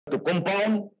satu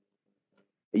kompaun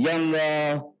yang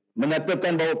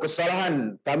menyatakan bahawa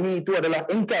kesalahan kami itu adalah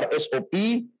ingkar SOP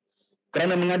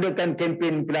kerana mengadakan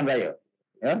kempen pilihan raya.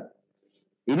 Ya.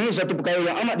 Ini satu perkara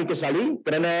yang amat dikesali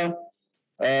kerana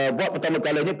buat pertama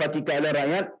kalinya Parti Keadilan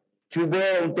Rakyat cuba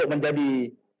untuk menjadi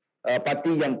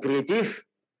parti yang kreatif.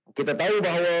 Kita tahu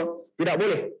bahawa tidak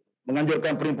boleh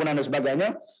menganjurkan perhimpunan dan sebagainya.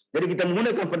 Jadi kita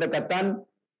menggunakan pendekatan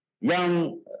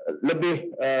yang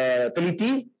lebih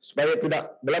teliti supaya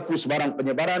tidak berlaku sebarang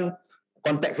penyebaran,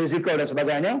 kontak fizikal dan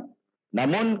sebagainya.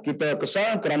 Namun kita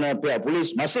kesal kerana pihak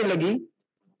polis masih lagi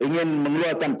ingin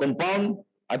mengeluarkan kompaun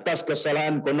atas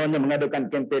kesalahan kononnya mengadakan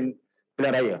kempen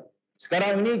pilihan raya.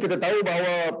 Sekarang ini kita tahu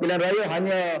bahawa pilihan raya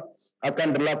hanya akan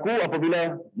berlaku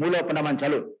apabila mula penamaan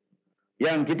calon.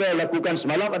 Yang kita lakukan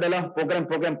semalam adalah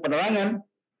program-program penerangan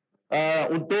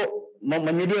untuk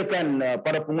menyediakan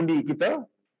para pengundi kita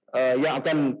yang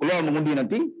akan keluar mengundi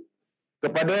nanti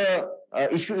kepada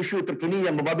isu-isu terkini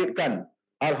yang membabitkan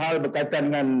hal-hal berkaitan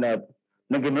dengan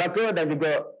negeri Melaka dan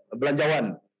juga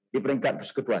belanjawan di peringkat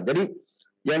persekutuan. Jadi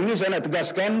yang ini saya nak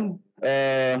tegaskan,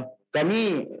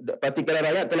 kami Parti Keadilan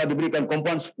Rakyat telah diberikan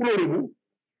kompaun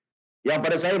 10,000 yang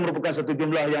pada saya merupakan satu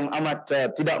jumlah yang amat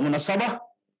tidak munasabah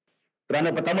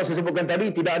kerana pertama saya sebutkan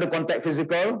tadi tidak ada kontak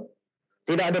fizikal,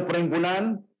 tidak ada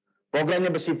perhimpunan,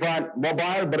 programnya bersifat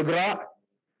mobile, bergerak.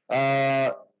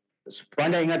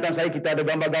 Sepanjang ingatan saya kita ada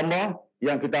gambar-gambar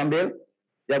yang kita ambil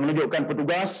yang menunjukkan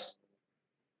petugas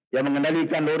yang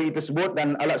mengendalikan lori tersebut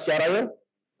dan alat siar raya.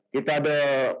 Kita ada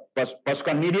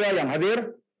pasukan media yang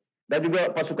hadir dan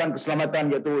juga pasukan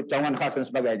keselamatan iaitu cawangan khas dan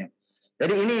sebagainya.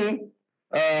 Jadi ini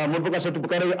merupakan satu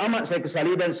perkara yang amat saya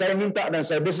kesali dan saya minta dan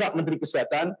saya desak Menteri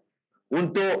Kesihatan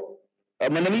untuk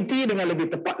meneliti dengan lebih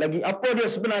tepat lagi apa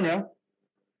dia sebenarnya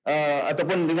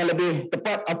ataupun dengan lebih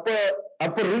tepat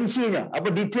apa rincinya, apa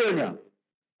detailnya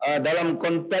dalam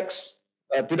konteks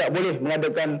tidak boleh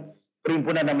mengadakan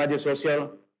perhimpunan dan majlis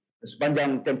sosial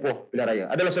sepanjang tempoh pilihan raya.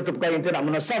 Adalah satu perkara yang tidak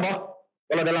munasabah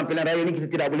kalau dalam pilihan raya ini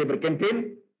kita tidak boleh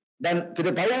berkempen dan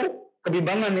kita tahu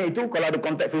kebimbangannya itu kalau ada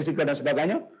kontak fizikal dan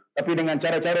sebagainya. Tapi dengan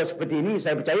cara-cara seperti ini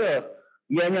saya percaya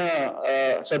ianya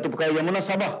satu perkara yang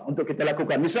munasabah untuk kita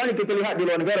lakukan. Misalnya kita lihat di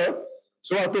luar negara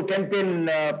sewaktu kempen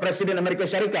Presiden Amerika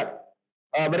Syarikat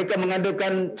mereka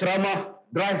mengadakan ceramah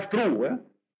drive-thru.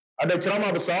 Ada ceramah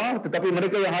besar tetapi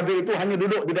mereka yang hadir itu hanya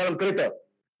duduk di dalam kereta.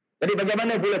 Jadi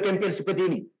bagaimana pula kempen seperti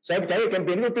ini? Saya percaya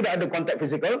kempen itu tidak ada kontak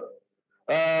fizikal,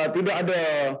 tidak ada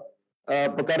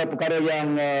perkara-perkara yang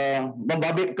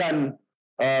membabitkan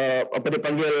apa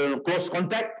dipanggil close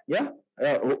contact, ya,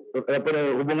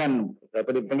 hubungan apa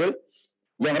dipanggil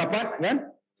yang rapat, kan?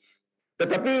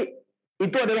 Tetapi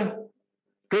itu adalah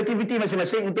kreativiti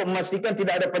masing-masing untuk memastikan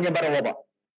tidak ada penyebaran wabak.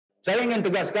 Saya ingin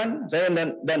tegaskan, saya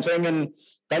ingin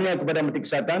tanya kepada Menteri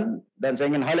Kesihatan dan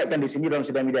saya ingin highlightkan di sini dalam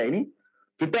sidang media ini.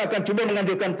 Kita akan cuba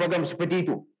menganjurkan program seperti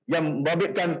itu yang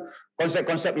membabitkan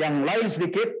konsep-konsep yang lain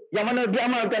sedikit yang mana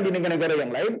diamalkan di negara-negara yang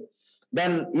lain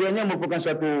dan ianya merupakan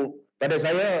pada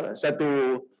saya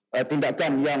satu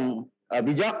tindakan yang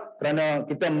bijak kerana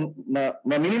kita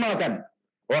meminimalkan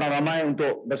orang ramai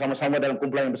untuk bersama-sama dalam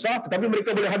kumpulan yang besar tetapi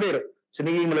mereka boleh hadir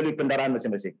sendiri melalui kendaraan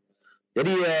masing-masing.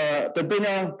 Jadi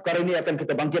tentunya perkara ini akan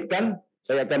kita bangkitkan.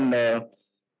 Saya akan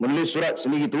menulis surat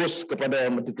sendiri terus kepada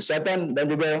Menteri Kesihatan dan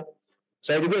juga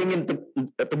saya juga ingin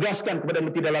tegaskan kepada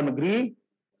Menteri Dalam Negeri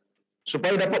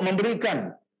supaya dapat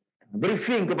memberikan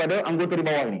briefing kepada anggota di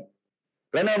bawah ini.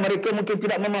 Kerana mereka mungkin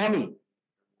tidak memahami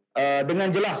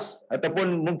dengan jelas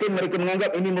ataupun mungkin mereka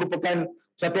menganggap ini merupakan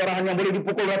satu arahan yang boleh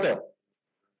dipukul rata.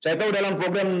 Saya tahu dalam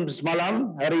program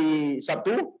semalam, hari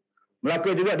Sabtu,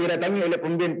 Melaka juga didatangi oleh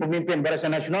pemimpin Barisan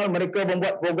Nasional. Mereka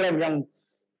membuat program yang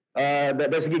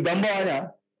dari segi gambarnya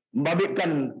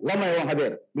membabitkan ramai orang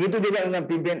hadir. Begitu juga dengan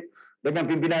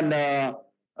pimpinan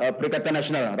Perikatan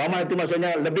Nasional. Ramai itu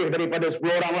maksudnya lebih daripada 10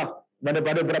 orang lah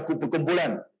daripada berlaku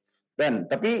perkumpulan.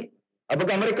 Tapi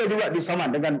apakah mereka juga disaman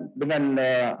dengan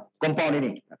kompaun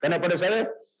ini? Kerana pada saya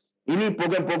ini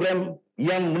program-program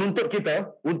yang menuntut kita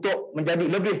untuk menjadi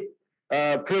lebih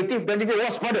kreatif dan juga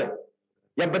waspada.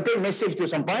 Yang penting mesej itu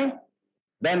sampai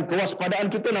dan kewaspadaan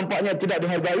kita nampaknya tidak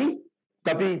dihargai,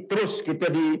 tapi terus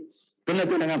kita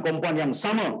dikenakan dengan kompaun yang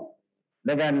sama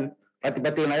dengan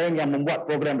parti-parti lain yang membuat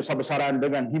program besar-besaran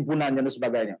dengan himpunan dan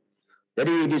sebagainya.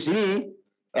 Jadi di sini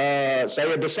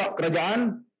saya desak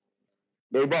kerajaan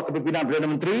dari bawah kepimpinan Perdana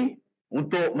Menteri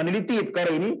untuk meneliti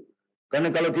perkara ini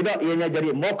kerana kalau tidak ianya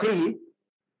jadi mockery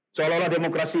seolah-olah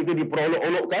demokrasi itu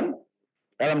diperolok-olokkan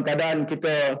dalam keadaan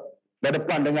kita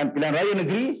berdepan dengan pilihan raya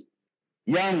negeri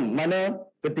yang mana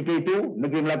ketika itu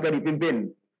negeri Melaka dipimpin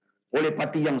oleh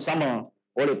parti yang sama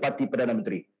oleh parti Perdana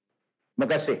Menteri. Terima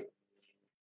kasih.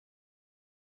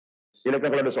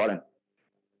 Silakan kalau ada soalan.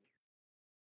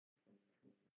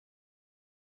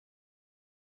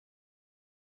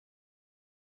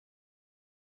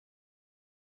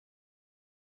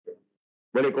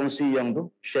 Boleh kongsi yang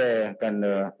tu, sharekan,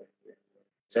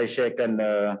 saya sharekan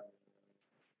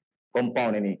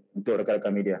compound ini untuk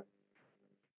rakan-rakan media.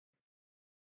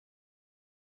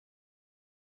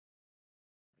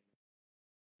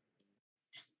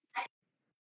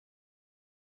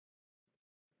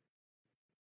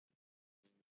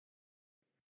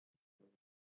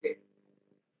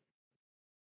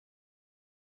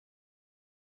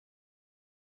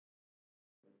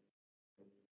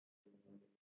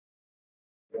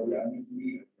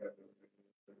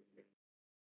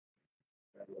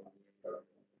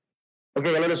 Okey,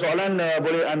 kalau ada soalan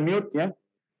boleh unmute ya.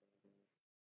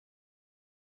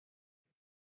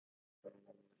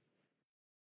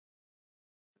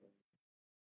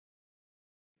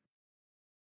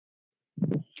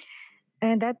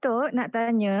 Datuk nak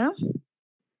tanya.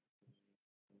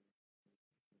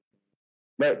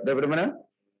 Baik, daripada mana?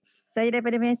 Saya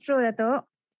daripada Metro, Datuk.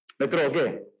 Metro,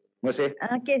 okey. Terima kasih.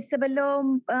 Okey,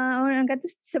 sebelum orang kata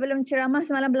sebelum ceramah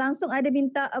semalam berlangsung ada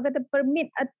minta orang kata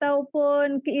permit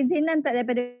ataupun keizinan tak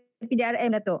daripada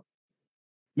PRN, Datuk?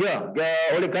 Ya,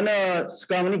 oleh kerana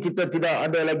sekarang ni kita tidak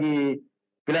ada lagi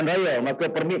pilihan raya, maka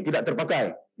permit tidak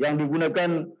terpakai. Yang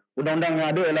digunakan undang-undang yang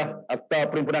ada ialah Akta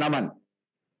Perhimpunan Aman.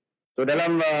 So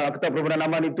dalam Akta Perhimpunan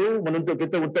Aman itu menuntut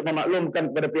kita untuk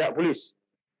memaklumkan kepada pihak polis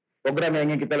program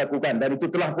yang ingin kita lakukan, dan itu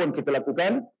telah pun kita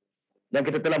lakukan, dan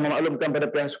kita telah memaklumkan pada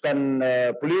pihak sukan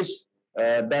polis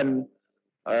dan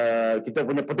kita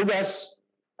punya petugas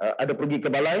ada pergi ke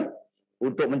balai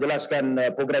untuk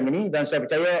menjelaskan program ini, dan saya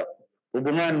percaya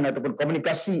hubungan ataupun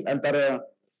komunikasi antara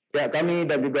pihak kami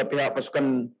dan juga pihak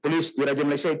pasukan polis di Raja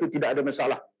Malaysia itu tidak ada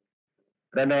masalah.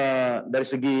 Kerana dari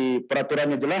segi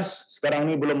peraturannya jelas, sekarang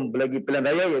ni belum lagi pilihan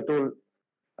raya, iaitu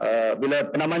bila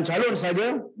penamaan calon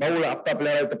saja barulah Akta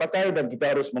Pilihan Raya terpakai dan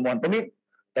kita harus memohon permit.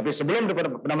 Tapi sebelum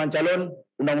daripada penamaan calon,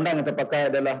 undang-undang yang terpakai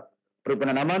adalah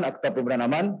Perhimpunan Aman, Akta Perhimpunan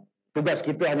Aman. Tugas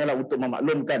kita hanyalah untuk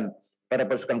memaklumkan pada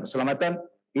pasukan keselamatan.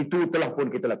 Itu telah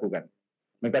pun kita lakukan.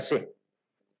 Terima kasih.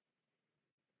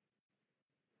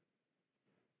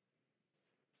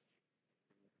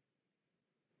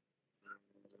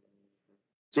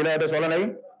 Sila, ada soalan lain?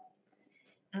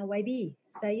 YB,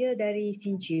 saya dari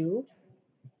Sinchiu.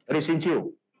 Dari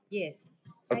Sinchiu? Yes.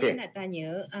 Saya nak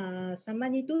tanya,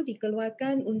 saman itu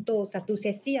dikeluarkan untuk satu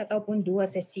sesi ataupun dua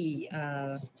sesi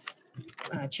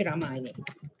ceramah ini?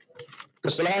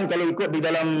 Kesalahan kalau ikut di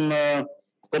dalam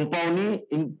compound ni,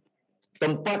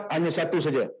 tempat hanya satu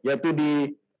saja, iaitu di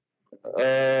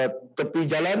tepi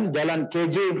jalan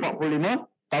KJ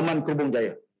 45, Taman Berhubung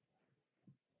Jaya.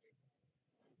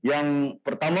 Yang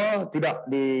pertama tidak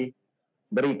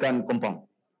diberikan compound.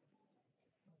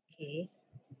 Okay.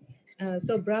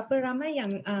 So berapa ramai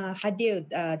yang hadir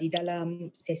di dalam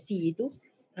sesi itu,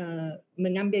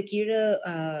 mengambil kira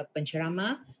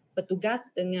penceramah,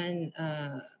 petugas dengan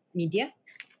media?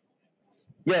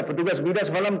 Ya, petugas media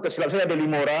semalam silap saya ada 5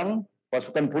 orang,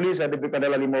 pasukan polis ada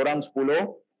adalah 5 orang,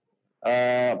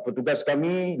 10. Petugas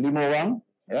kami 5 orang,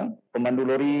 ya, pemandu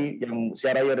lori yang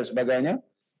siaraya dan sebagainya,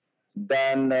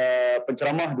 dan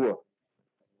penceramah 2.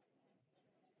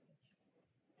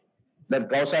 Dan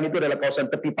kawasan itu adalah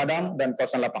kawasan tepi padang dan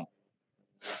kawasan lapang.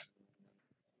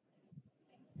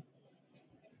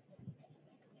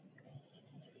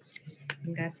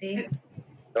 Terima kasih.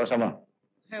 Sama-sama.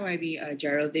 Hi YB,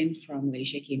 Geraldine from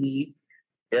Malaysia kini.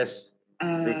 Yes.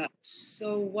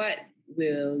 So what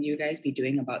will you guys be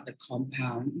doing about the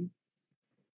compound?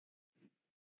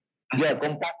 Yeah,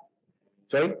 compound.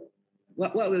 Sorry?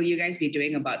 What will you guys be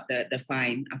doing about the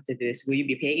fine after this? Will you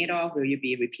be paying it off? Will you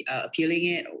be appealing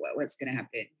it? Or what's going to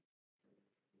happen?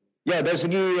 Ya, dari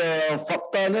segi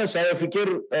faktanya saya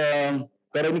fikir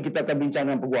hari ini kita akan bincang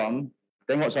dengan peguam,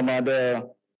 tengok sama ada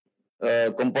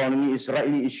compound ini is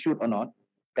rightly issued or not.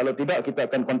 Kalau tidak, kita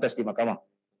akan kontes di mahkamah.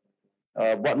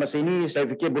 Buat masa ini saya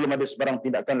fikir belum ada sebarang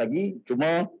tindakan lagi,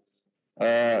 cuma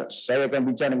saya akan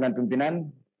bincang dengan pimpinan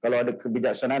kalau ada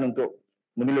kebijaksanaan untuk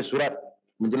menulis surat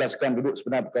menjelaskan duduk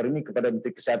sebenar perkara ini kepada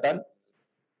Menteri Kesihatan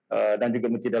dan juga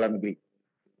Menteri Dalam Negeri.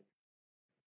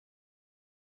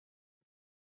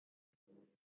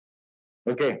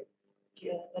 Okey.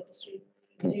 Ya, Datuk Sri.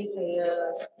 Jadi saya...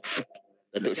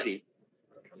 Datuk Sri.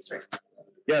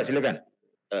 Ya, silakan.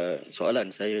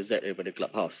 Soalan saya Z daripada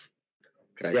Clubhouse.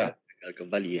 Kerajaan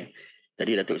kembali.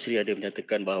 Tadi Datuk Sri ada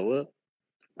menyatakan bahawa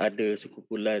ada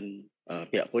sekumpulan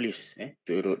pihak polis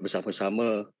turut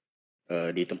bersama-sama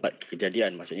di tempat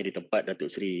kejadian, maksudnya di tempat Datuk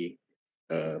Sri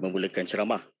memulakan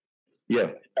ceramah.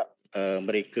 Ya.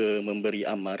 mereka memberi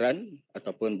amaran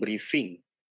ataupun briefing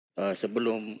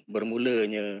sebelum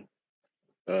bermulanya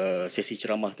sesi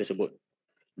ceramah tersebut.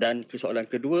 Dan soalan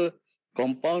kedua,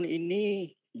 kompaun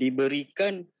ini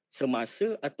diberikan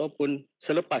semasa ataupun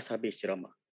selepas habis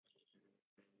ceramah?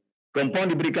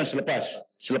 Kompaun diberikan selepas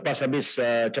habis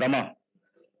ceramah.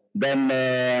 Dan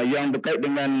yang berkait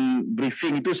dengan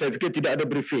briefing itu, saya fikir tidak ada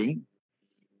briefing.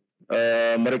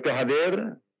 Mereka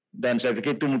hadir dan saya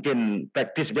fikir itu mungkin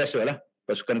praktis biasalah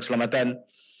pasukan keselamatan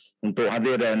untuk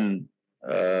hadir dan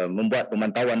membuat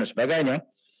pemantauan dan sebagainya.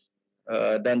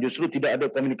 Dan justru tidak ada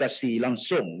komunikasi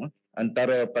langsung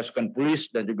antara pasukan polis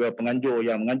dan juga penganjur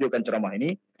yang menganjurkan ceramah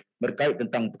ini berkait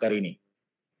tentang perkara ini.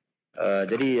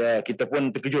 Jadi kita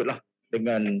pun terkejutlah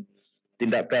dengan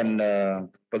tindakan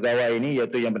pegawai ini,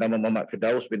 iaitu yang bernama Muhammad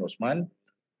Firdaus bin Osman.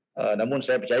 Namun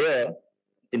saya percaya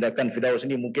tindakan Firdaus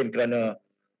ini mungkin kerana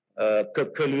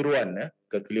kekeliruan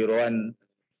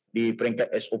di peringkat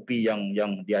SOP yang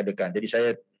diadakan. Jadi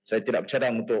saya tidak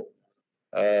bercadang untuk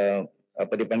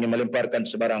melemparkan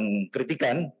sebarang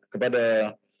kritikan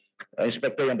kepada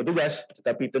inspektor yang bertugas,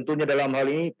 tetapi tentunya dalam hal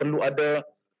ini perlu ada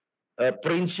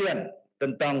perincian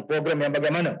tentang program yang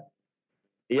bagaimana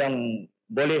yang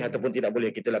boleh ataupun tidak boleh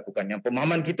kita lakukan. Yang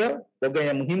pemahaman kita,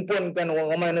 program yang menghimpunkan orang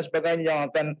ramai dan sebagainya yang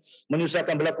akan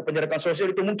menyusahkan berlaku penjarakan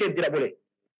sosial, itu mungkin tidak boleh.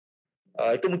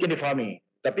 Itu mungkin difahami.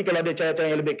 Tapi kalau ada cara-cara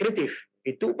yang lebih kreatif,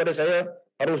 itu pada saya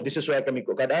harus disesuaikan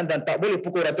ikut keadaan dan tak boleh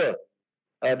pukul rata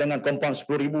dengan kompaun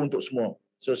 10,000 untuk semua.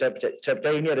 So saya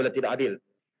percaya ini adalah tidak adil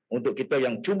untuk kita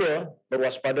yang cuba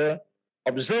berwaspada,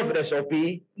 observe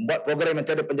SOP, buat program yang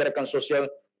tiada penjarakan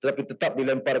sosial tetapi tetap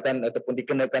dilemparkan ataupun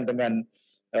dikenakan dengan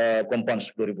kompaun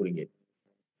RM10,000.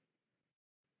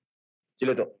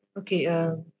 Sila Tok. Okey,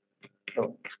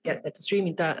 Datuk Seri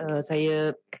minta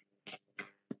saya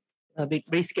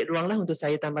beri sikit ruang lah untuk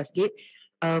saya tambah sikit.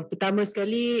 Pertama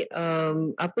sekali,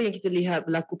 apa yang kita lihat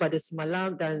berlaku pada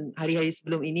semalam dan hari-hari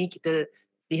sebelum ini, kita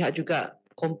lihat juga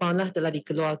kompaun lah telah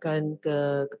dikeluarkan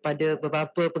kepada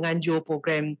beberapa penganjur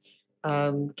program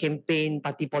kempen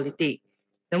parti politik.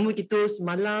 Namun begitu,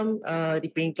 semalam di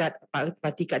peringkat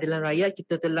Parti Keadilan Rakyat,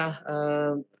 kita telah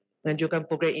menganjurkan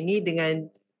program ini dengan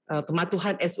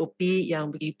pematuhan SOP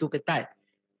yang begitu ketat.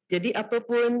 Jadi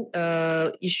apapun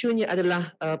isunya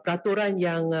adalah peraturan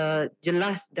yang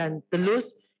jelas dan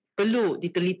telus perlu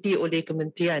diteliti oleh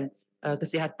Kementerian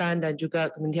Kesihatan dan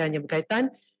juga kementerian yang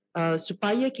berkaitan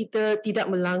supaya kita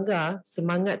tidak melanggar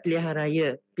semangat pilihan raya.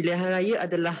 Pilihan raya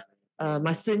adalah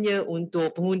masanya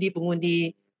untuk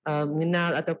pengundi-pengundi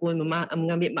mengenal ataupun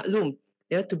mengambil maklum,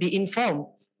 to be informed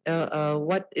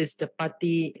what is the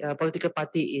party, political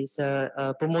party is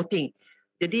promoting.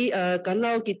 Jadi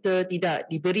kalau kita tidak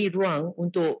diberi ruang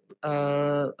untuk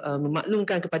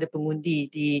memaklumkan kepada pengundi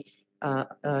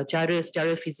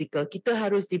secara fizikal, kita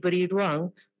harus diberi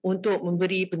ruang untuk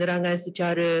memberi penerangan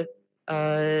secara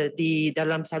di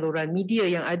dalam saluran media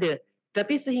yang ada.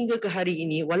 Tapi sehingga ke hari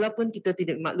ini, walaupun kita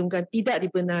tidak maklumkan, tidak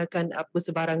dibenarkan apa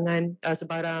sebarang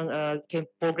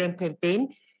program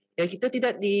kempen, ya, kita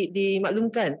tidak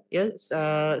dimaklumkan, ya,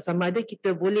 sama ada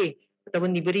kita boleh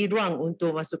ataupun diberi ruang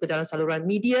untuk masuk ke dalam saluran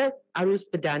media arus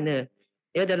perdana.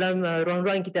 Ya, dalam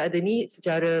ruang-ruang yang kita ada ni,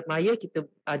 secara maya kita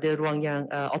ada ruang yang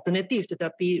alternatif,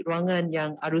 tetapi ruangan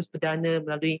yang arus perdana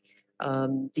melalui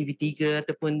TV3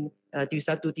 ataupun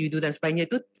TV1, TV2 dan sebagainya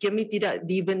itu kami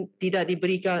tidak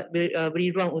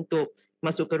beri ruang untuk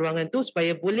masuk ke ruangan itu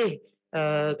supaya boleh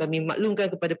kami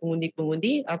maklumkan kepada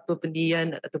pengundi-pengundi apa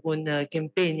pendirian ataupun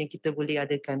kempen yang kita boleh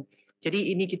adakan.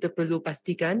 Jadi ini kita perlu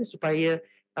pastikan supaya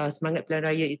semangat pilihan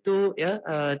raya itu, ya,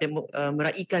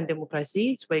 meraihkan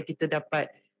demokrasi supaya kita dapat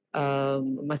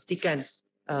memastikan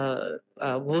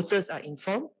voters are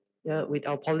informed, with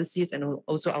our policies and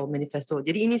also our manifesto.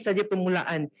 Jadi ini saja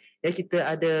permulaan. Ya, kita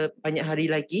ada banyak hari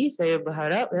lagi. Saya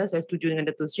berharap, ya, saya setuju dengan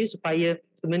Datuk Seri supaya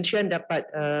kementerian dapat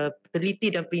teliti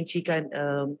dan perincikan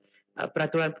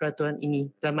peraturan-peraturan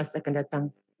ini dalam masa akan datang.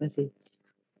 Terima kasih.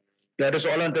 Ya, ada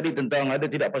soalan tadi tentang ada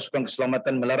tidak pasukan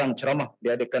keselamatan melarang ceramah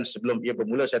diadakan sebelum ia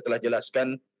bermula. Saya telah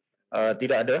jelaskan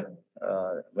tidak ada.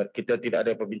 Kita tidak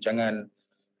ada perbincangan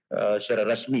secara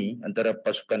rasmi antara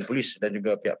pasukan polis dan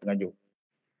juga pihak penganjur.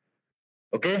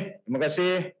 Okey, terima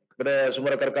kasih kepada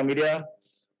semua rakan-rakan media.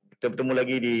 Kita bertemu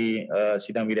lagi di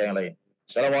sidang media yang lain.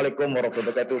 Assalamualaikum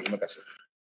warahmatullahi wabarakatuh. Terima kasih.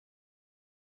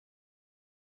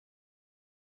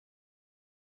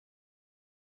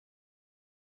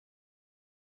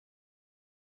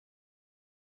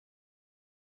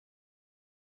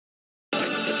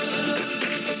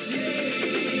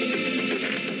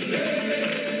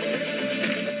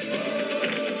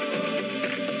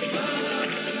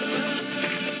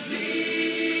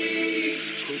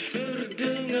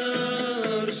 Terdengar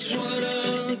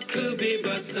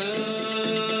kebebasan,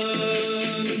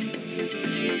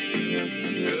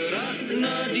 gerak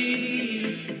nadi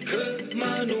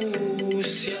kemanusiaan,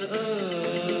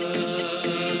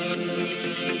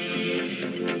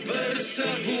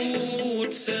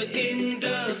 bersahut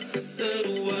seindah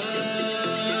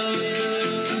seruan,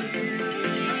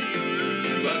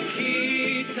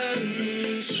 bangkitan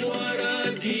suara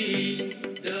di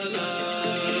dalam.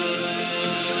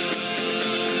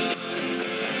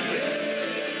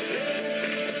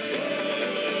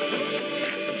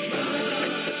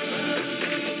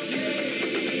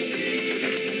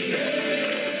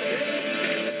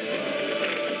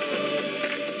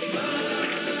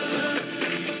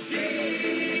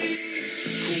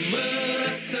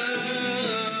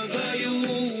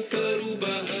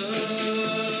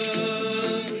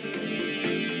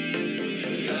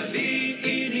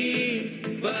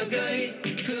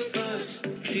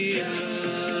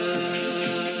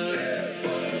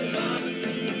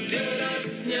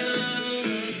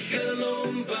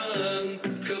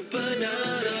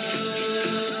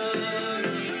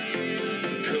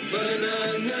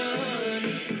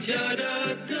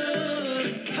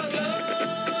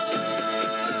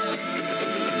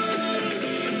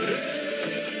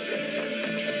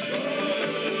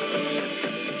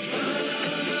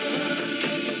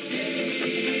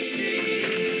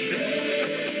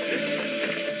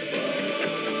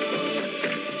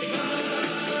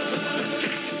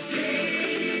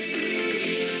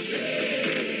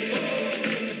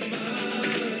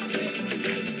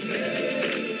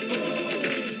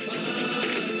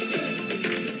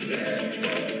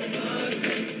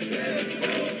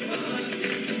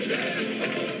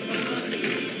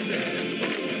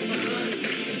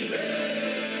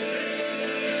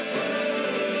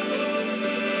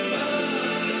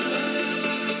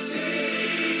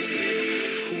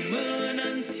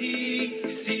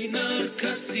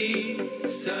 Kasih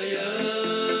sayang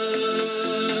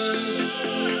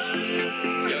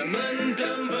yang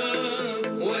mendamba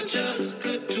wajah